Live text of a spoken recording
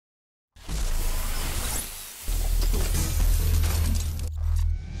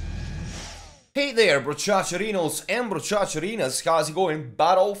Hey there, brochacherinos and brochacherinas, how's it going?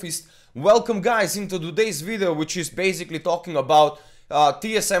 Battle Fist. Welcome guys into today's video, which is basically talking about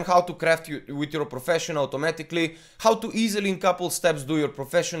TSM, how to craft with your profession automatically, how to easily in couple steps do your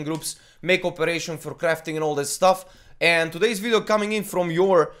profession groups, make operation for crafting and all that stuff. And today's video coming in from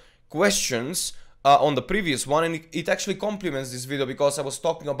your questions on the previous one, and it actually complements this video because I was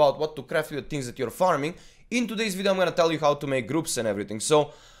talking about what to craft with the things that you're farming. In today's video I'm gonna tell you how to make groups and everything.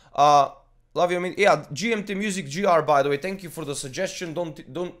 So love you, yeah, GMT Music GR, by the way, thank you for the suggestion.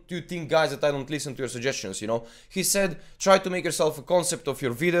 Don't you think, guys, that I don't listen to your suggestions, you know? He said, try to make yourself a concept of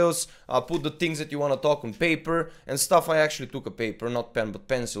your videos, put the things that you want to talk on paper and stuff. I actually took a paper, not pen, but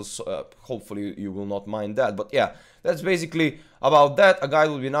pencils, so, hopefully you will not mind that. But yeah, that's basically about that. A guide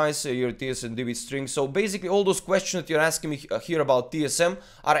would be nice, your TSM DB string. So basically all those questions that you're asking me here about TSM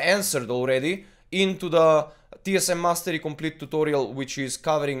are answered already into the TSM Mastery complete tutorial, which is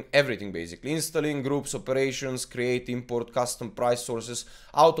covering everything basically: installing groups, operations, create, import, custom price sources,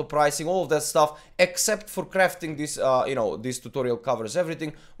 auto pricing, all of that stuff, except for crafting. This you know, this tutorial covers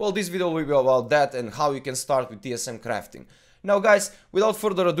everything. Well, this video will be about that and how you can start with TSM crafting. Now guys, without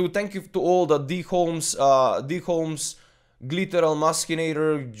further ado, thank you to all the D Holmes, Glitteral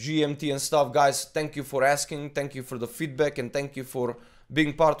Maskinator, GMT and stuff, guys. Thank you for asking, thank you for the feedback, and thank you for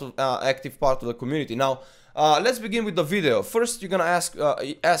being part of active part of the community. Now let's begin with the video. First, you're gonna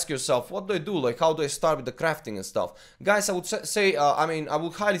ask yourself, what do I do? Like, how do I start with the crafting and stuff? Guys, I would say, I mean, I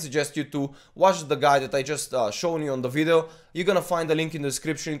would highly suggest you to watch the guide that I just shown you on the video. You're gonna find the link in the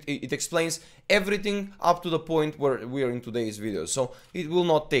description. It explains everything up to the point where we are in today's video. So it will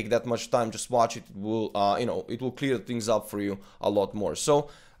not take that much time. Just watch it. It will, you know, it will clear things up for you a lot more. So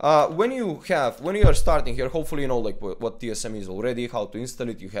when you are starting here, hopefully you know like what TSM is already, how to install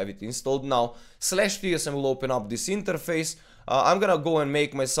it. You have it installed now. /TSM will open up this interface. I'm gonna go and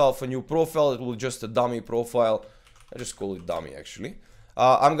make myself a new profile. It will just a dummy profile. I just call it dummy actually.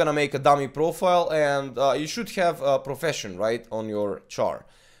 I'm gonna make a dummy profile, and you should have a profession right on your chart.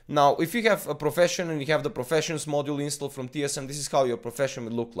 Now, if you have a profession and you have the professions module installed from TSM, this is how your profession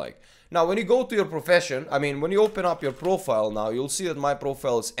will look like. Now, when you go to your profession, I mean, when you open up your profile now, you'll see that my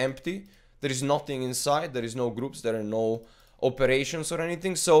profile is empty. There is nothing inside. There is no groups. There are no operations or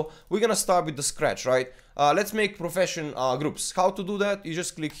anything. So we're gonna start with the scratch, right? Let's make profession groups. How to do that? You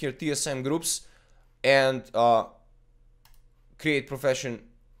just click here, TSM groups, and create profession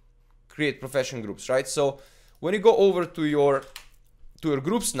groups, right? So when you go over to your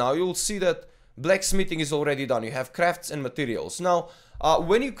groups now, you'll see that blacksmithing is already done. You have crafts and materials. Now,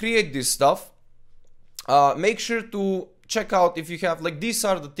 when you create this stuff, make sure to check out if you have, like, these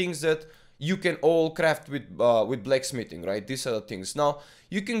are the things that you can all craft with blacksmithing, right? These are the things. Now,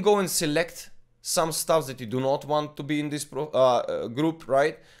 you can go and select some stuff that you do not want to be in this group,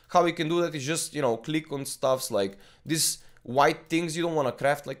 right? How you can do that is just, you know, click on stuffs like this. White things you don't want to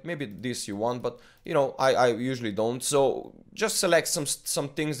craft, like maybe this you want, but you know, I usually don't. So just select some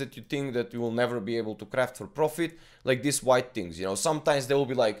things that you think that you will never be able to craft for profit, like these white things. You know, sometimes they will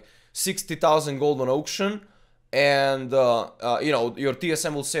be like 60,000 gold on auction, and you know, your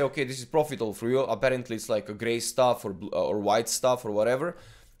TSM will say, okay, this is profitable for you. Apparently it's like a gray stuff or white stuff or whatever.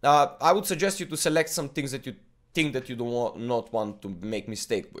 I would suggest you to select some things that you think that you not want to make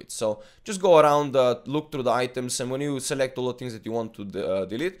mistake with. So just go around, look through the items, and when you select all the things that you want to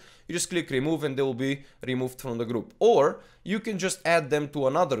delete, you just click remove and they will be removed from the group. Or you can just add them to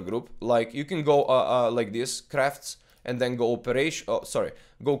another group. Like you can go like this, crafts, and then go operation,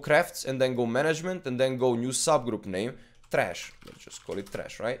 go crafts, and then go management, and then go new subgroup name, trash. Let's just call it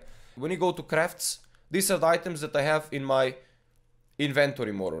trash, right? When you go to crafts, these are the items that I have in my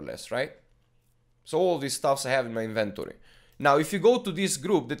inventory, more or less, right? So all these stuffs I have in my inventory. Now, if you go to this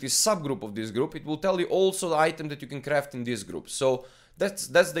group, that is subgroup of this group, it will tell you also the item that you can craft in this group. So that's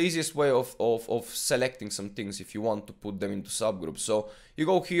the easiest way of selecting some things if you want to put them into subgroups. So you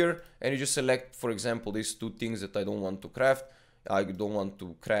go here and you just select, for example, these two things that I don't want to craft. I don't want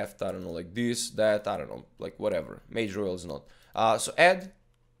to craft, I don't know, like this, that, I don't know, like whatever. Mage Royal is not. So add.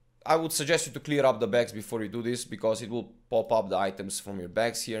 I would suggest you to clear up the bags before you do this, because it will pop up the items from your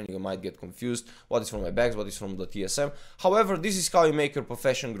bags here and you might get confused. What is from my bags, what is from the TSM. However, this is how you make your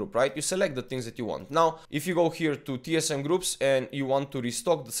profession group, right? You select the things that you want. Now, if you go here to TSM groups and you want to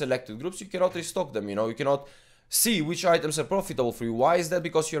restock the selected groups, you cannot restock them, you know, you cannot see which items are profitable for you. Why is that?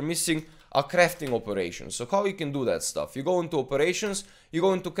 Because you're missing a crafting operation. So how you can do that stuff? You go into operations, you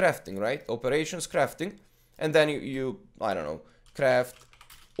go into crafting, right? Operations, crafting, and then you I don't know, craft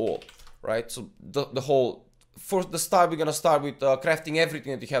all, right? So the whole for the start, we're gonna start with crafting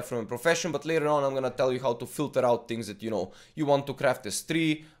everything that you have from a profession, but later on I'm gonna tell you how to filter out things that you want to craft as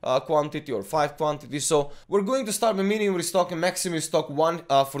 3 quantity or 5 quantity. So we're going to start with minimum restock and maximum restock 1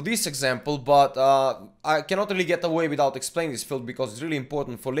 for this example, but I cannot really get away without explaining this field because it's really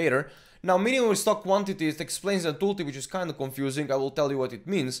important for later. Now, minimum restock quantity, it explains the tooltip, which is kind of confusing. I will tell you what it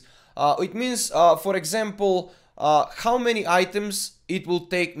means. It means, for example, how many items it will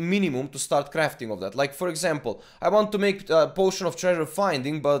take minimum to start crafting of that. Like, for example, I want to make a potion of treasure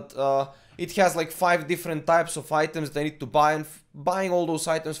finding, but it has like 5 different types of items that I need to buy, and buying all those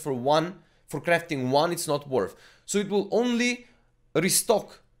items for crafting 1, it's not worth. So it will only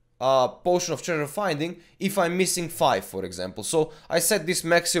restock potion of treasure finding if I'm missing 5, for example. So I set this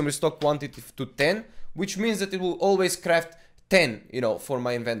maximum restock quantity to 10, which means that it will always craft 10, for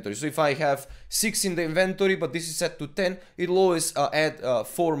my inventory. So if I have 6 in the inventory, but this is set to 10, it will always add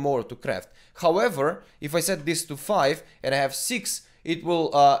 4 more to craft. However, if I set this to 5 and I have 6, it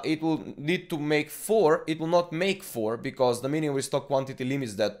will need to make 4. It will not make 4 because the minimum restock quantity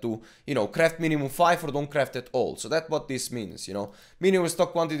limits that to, craft minimum 5 or don't craft at all. So that's what this means, Minimum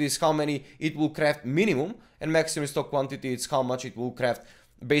restock quantity is how many it will craft minimum, and maximum restock quantity is how much it will craft,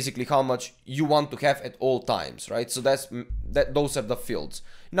 basically how much you want to have at all times, right? So those are the fields.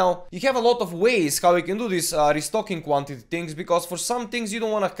 Now, you have a lot of ways how you can do this restocking quantity things, because for some things you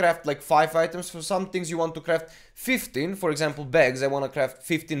don't want to craft like 5 items, for some things you want to craft 15, for example bags. I want to craft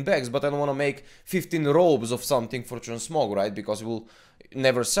 15 bags, but I don't want to make 15 robes of something for transmog, right? Because it will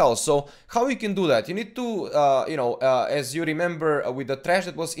never sell. So how you can do that? You need to, as you remember with the trash,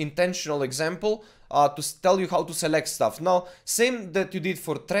 that was intentional example, to tell you how to select stuff. Now, same that you did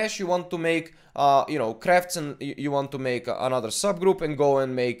for trash, you want to make, crafts, and you want to make another subgroup and go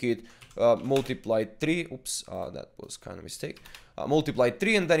and make it multiply 3. Oops, that was kind of a mistake. Multiply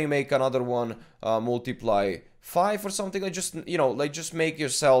 3, and then you make another one multiply 5 or something. Like just make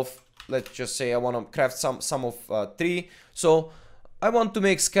yourself. Let's just say I want to craft some of 3. So I want to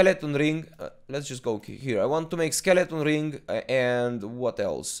make skeleton ring. Let's just go here. I want to make skeleton ring and what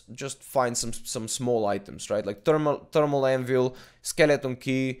else? Just find some small items, right? Like thermal anvil, skeleton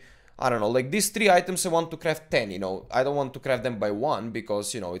key. I don't know. Like these 3 items, I want to craft 10. I don't want to craft them by 1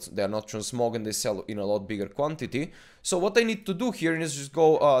 because they're not transmog and they sell in a lot bigger quantity. So what I need to do here is just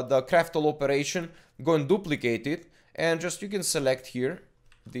go the craft all operation, go and duplicate it, and just you can select here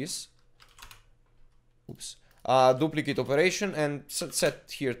this. Oops. Duplicate operation and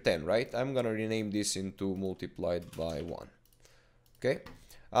set here 10, right? I'm gonna rename this into multiplied by 1. Okay,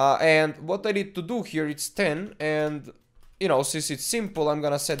 and what I need to do here, it's 10, and since it's simple, I'm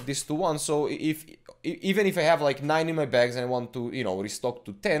gonna set this to 1. So even if I have like 9 in my bags and I want to restock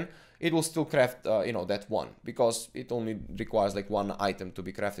to 10, it will still craft that 1, because it only requires like 1 item to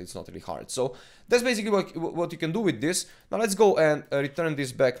be crafted. It's not really hard. So that's basically what you can do with this. Now let's go and return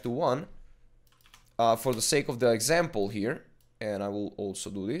this back to 1. For the sake of the example here, and I will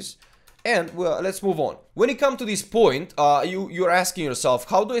also do this, and well, let's move on. When you come to this point, you're asking yourself,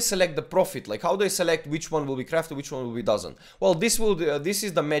 how do I select the profit? Like, how do I select which one will be crafted, which one will be doesn't? Well, this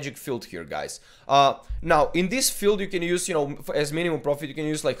is the magic field here, guys. Now in this field you can use, as minimum profit, you can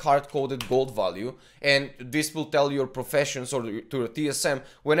use like hard-coded gold value, and this will tell your professions or to your TSM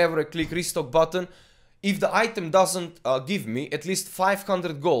whenever I click restock button, if the item doesn't give me at least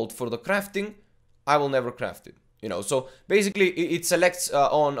 500 gold for the crafting, I will never craft it, so basically it selects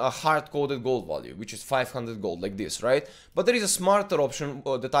on a hard-coded gold value, which is 500 gold, like this, right? But there is a smarter option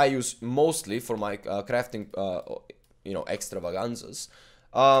that I use mostly for my crafting, extravaganzas.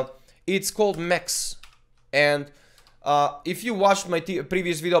 It's called max, and if you watched my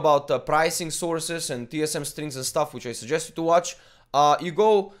previous video about pricing sources and TSM strings and stuff, which I suggest you to watch, you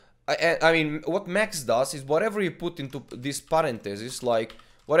go, I mean, what max does is whatever you put into this parenthesis, like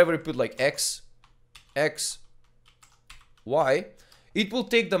whatever you put like x, y, it will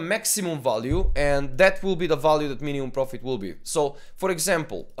take the maximum value, and that will be the value that minimum profit will be. So for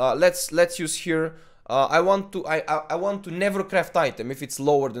example, let's use here, I want to never craft item if it's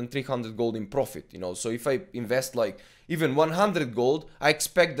lower than 300 gold in profit, so if I invest like even 100 gold, I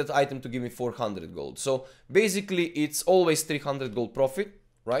expect that item to give me 400 gold. So basically it's always 300 gold profit,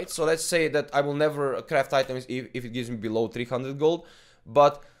 right? So let's say that I will never craft items if it gives me below 300 gold,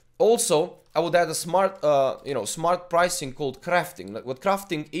 but also I would add a smart, smart pricing called crafting. Like, what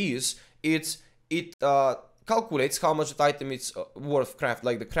crafting is, it calculates how much that item is worth craft,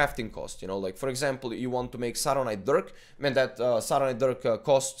 like the crafting cost. Like for example, you want to make Saronite Dirk, and that Saronite Dirk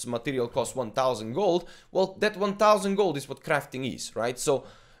material costs 1000 gold. Well, that 1000 gold is what crafting is, right? So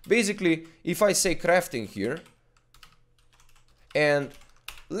basically, if I say crafting here, and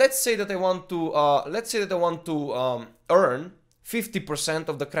let's say that I want to earn 50%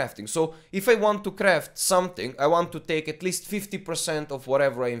 of the crafting. So if I want to craft something, I want to take at least 50% of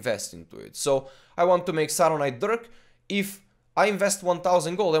whatever I invest into it. So I want to make Saronite Dirk. If I invest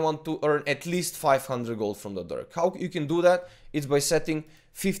 1000 gold, I want to earn at least 500 gold from the Dirk. How you can do that? It's by setting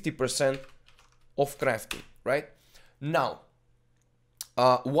 50% of crafting, right? Now,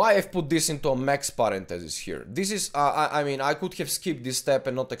 why I've put this into a max parenthesis here. This is, I mean, I could have skipped this step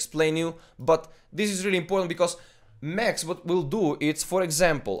and not explain you, but this is really important because max, what we'll do, it's, for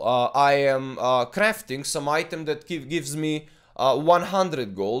example, I am crafting some item that gives me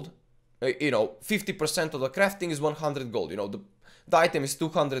 100 gold. You know, 50% of the crafting is 100 gold. You know, the item is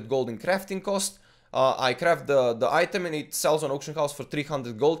 200 gold in crafting cost. I craft the item and it sells on auction house for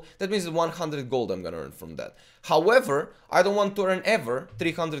 300 gold. That means 100 gold I'm gonna earn from that. However, I don't want to earn ever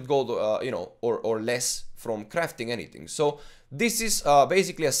 300 gold, you know, or less from crafting anything. So this is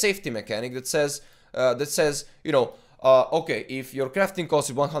basically a safety mechanic that says, you know, okay, if your crafting cost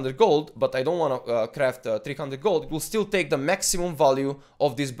is 100 gold, but I don't want to craft 300 gold, it will still take the maximum value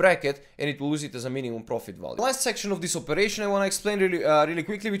of this bracket and it will use it as a minimum profit value. The last section of this operation I want to explain really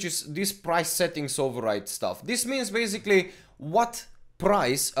quickly, which is this price settings override stuff. This means basically what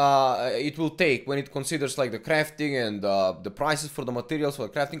price it will take when it considers like the crafting and the prices for the materials, for the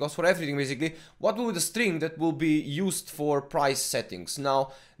crafting costs, for everything basically. What will be the string that will be used for price settings?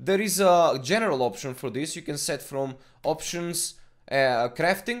 Now, there is a general option for this. You can set from options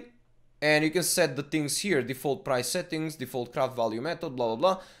crafting, and you can set the things here: default price settings, default craft value method, blah blah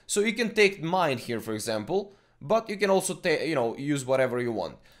blah. So you can take mine here, for example, but you can also you know, use whatever you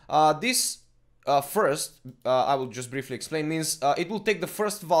want. This first, I will just briefly explain, means it will take the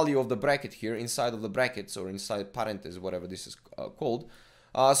first value of the bracket here inside of the brackets or inside parentheses, whatever this is called.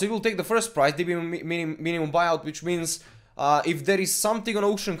 So it will take the first price, DBMinBuyout, which means if there is something on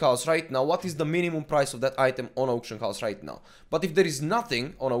auction house right now, what is the minimum price of that item on auction house right now? But if there is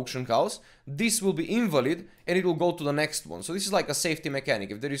nothing on auction house, this will be invalid and it will go to the next one. So this is like a safety mechanic.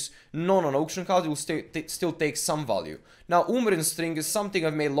 If there is none on auction house, it will still take some value. Now, Umren string is something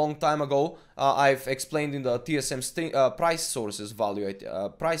I've made a long time ago. I've explained in the TSM string, price sources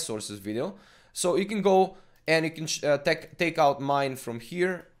video. So you can go and you can take out mine from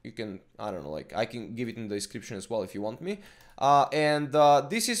here. You can, I don't know, like I can give it in the description as well if you want me. And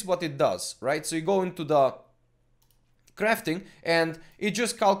this is what it does, right? So you go into the crafting and it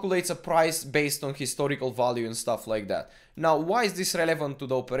just calculates a price based on historical value and stuff like that. Now, why is this relevant to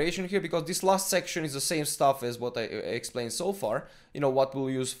the operation here? Because this last section is the same stuff as what I explained so far. You know, what we'll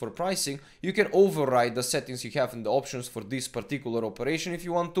use for pricing. You can override the settings you have in the options for this particular operation if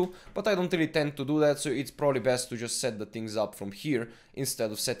you want to, but I don't really tend to do that, so it's probably best to just set the things up from here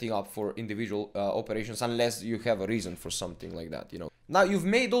instead of setting up for individual operations, unless you have a reason for something like that, you know. Now, you've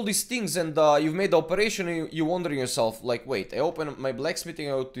made all these things and you've made the operation and you're wondering yourself, like, wait, I open my blacksmithing,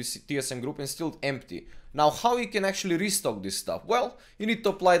 I go to TSM group and still empty. Now, how you can actually restock this stuff? Well, you need to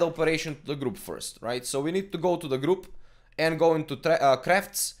apply the operation to the group first, right? So we need to go to the group and go into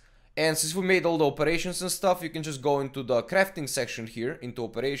crafts. And since we made all the operations and stuff, you can just go into the crafting section here, into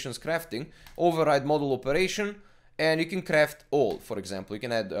operations crafting, override model operation, and you can craft all, for example. You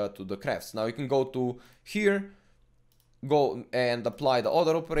can add to the crafts. Now you can go to here, go and apply the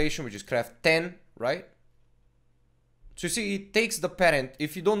other operation, which is craft 10, right? So you see, it takes the parent.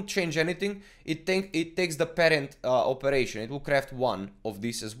 If you don't change anything, it takes the parent operation. It will craft one of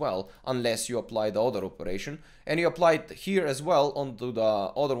these as well, unless you apply the other operation. And you apply it here as well onto the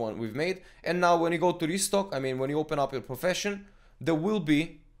other one we've made. And now when you go to restock, I mean, when you open up your profession, there will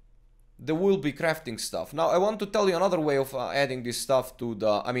be crafting stuff. Now I want to tell you another way of adding this stuff to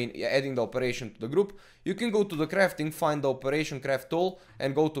the, adding the operation to the group. You can go to the crafting, find the operation craft all,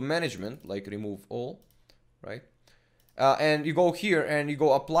 and go to management, like remove all, right? And you go here and you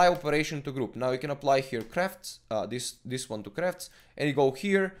go apply operation to group. Now you can apply here crafts, this one to crafts, and you go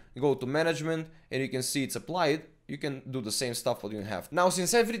here, you go to management, and you can see it's applied. You can do the same stuff what you have. Now,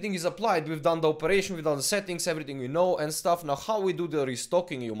 since everything is applied, we've done the operation, we've done the settings, everything we know and stuff. Now, how we do the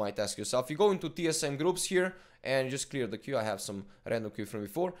restocking, you might ask yourself. You go into TSM groups here and just clear the queue. I have some random queue from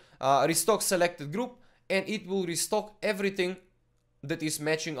before. Restock selected group, and it will restock everything that is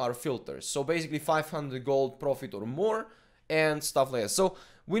matching our filters. So basically 500 gold profit or more and stuff like that. So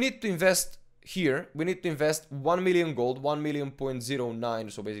we need to invest here, we need to invest 1 million gold,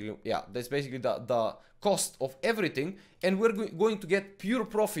 1,000,009. So basically, yeah, that's basically the cost of everything, and we're going to get pure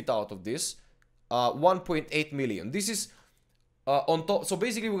profit out of this, 1.8 million. This is on top. So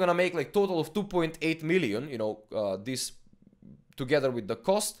basically we're gonna make like total of 2.8 million, you know, this together with the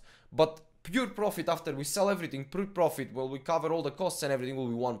cost, but pure profit after we sell everything, pure profit, well, we cover all the costs and everything, will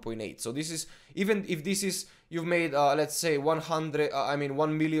be 1.8. So this is, even if this is, you've made, let's say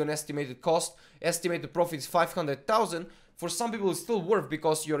 1 million estimated cost, estimated profit is 500,000. For some people it's still worth,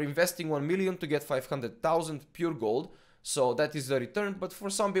 because you're investing 1 million to get 500,000 pure gold. So that is the return, but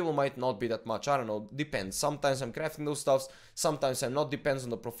for some people might not be that much. I don't know, depends. Sometimes I'm crafting those stuffs, sometimes I'm not, depends on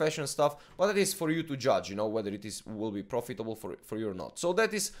the profession stuff, but that is for you to judge, you know, whether it will be profitable for you or not. So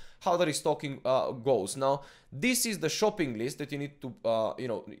that is how the restocking goes. Now, this is the shopping list that you need to, you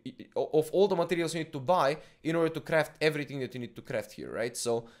know, of all the materials you need to buy in order to craft everything that you need to craft here, right?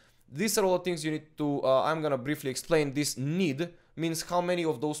 So these are all the things you need to, I'm gonna briefly explain. This need means how many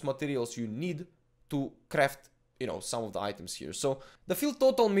of those materials you need to craft, you know, some of the items here. So the field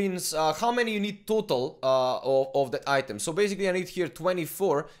total means how many you need total of the item. So basically I need here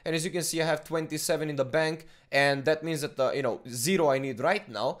 24, and as you can see I have 27 in the bank, and that means that you know, 0 I need right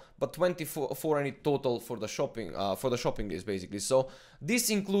now, but 24 I need total for the shopping list basically. So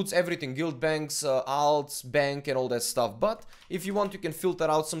this includes everything: guild banks, alts, bank, and all that stuff. But if you want, you can filter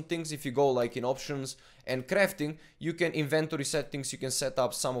out some things. If you go like in options and crafting, you can inventory settings, you can set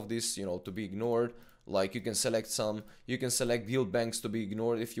up some of this, you know, to be ignored. Like you can select some, you can select guild banks to be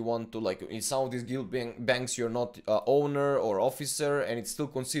ignored if you want to. Like in some of these guild banks you're not owner or officer, and it still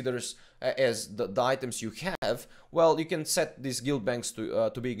considers as the items you have. Well, you can set these guild banks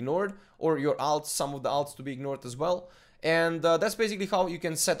to be ignored, or your alts, some of the alts to be ignored as well. And that's basically how you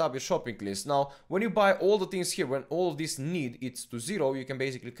can set up your shopping list. Now, when you buy all the things here, when all of this need it's to 0, you can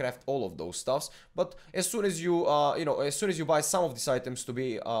basically craft all of those stuffs. But as soon as you, you know, as soon as you buy some of these items to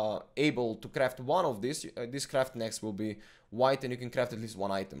be able to craft one of these, this craft next will be white, and you can craft at least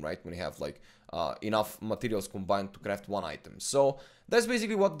one item, right? When you have like enough materials combined to craft one item. So that's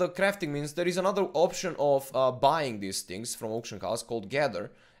basically what the crafting means. There is another option of buying these things from auction house called gather.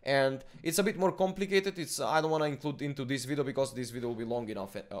 And it's a bit more complicated. It's I don't want to include into this video because this video will be long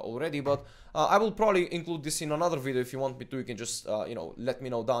enough already, but I will probably include this in another video. If you want me to, you can just you know, let me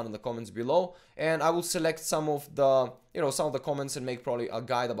know down in the comments below, and I will select some of the, you know, some of the comments and make probably a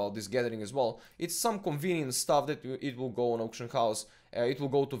guide about this gathering as well. It's some convenient stuff that it will go on auction house. It will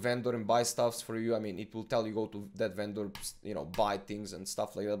go to vendor and buy stuffs for you. I mean, it will tell you go to that vendor, you know, buy things and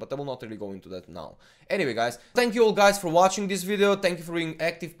stuff like that, but I will not really go into that now. Anyway, guys, thank you all guys for watching this video. Thank you for being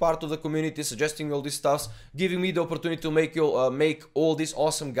active part of the community, suggesting me all these stuffs, giving me the opportunity to make you make all these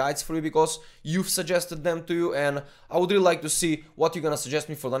awesome guides for you because you've suggested them to you, and I would really like to see what you're gonna suggest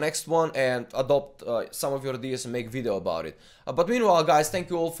me for the next one and adopt some of your ideas and make video about it. But meanwhile, guys, thank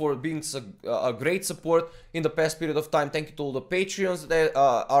you all for being a great support in the past period of time. Thank you to all the Patreons that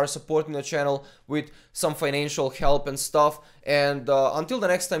are supporting the channel with some financial help and stuff. And until the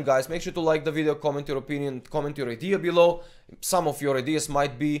next time, guys, make sure to like the video, comment your opinion, comment your idea below. Some of your ideas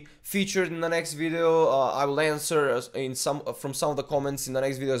might be featured in the next video. I will answer in from some of the comments in the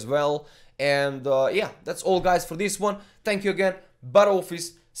next video as well. And yeah, that's all, guys, for this one. Thank you again. But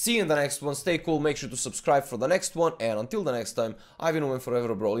office. See you in the next one. Stay cool. Make sure to subscribe for the next one. And until the next time, I've been Umren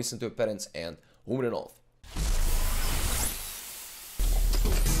forever, bro. Listen to your parents and Umren off.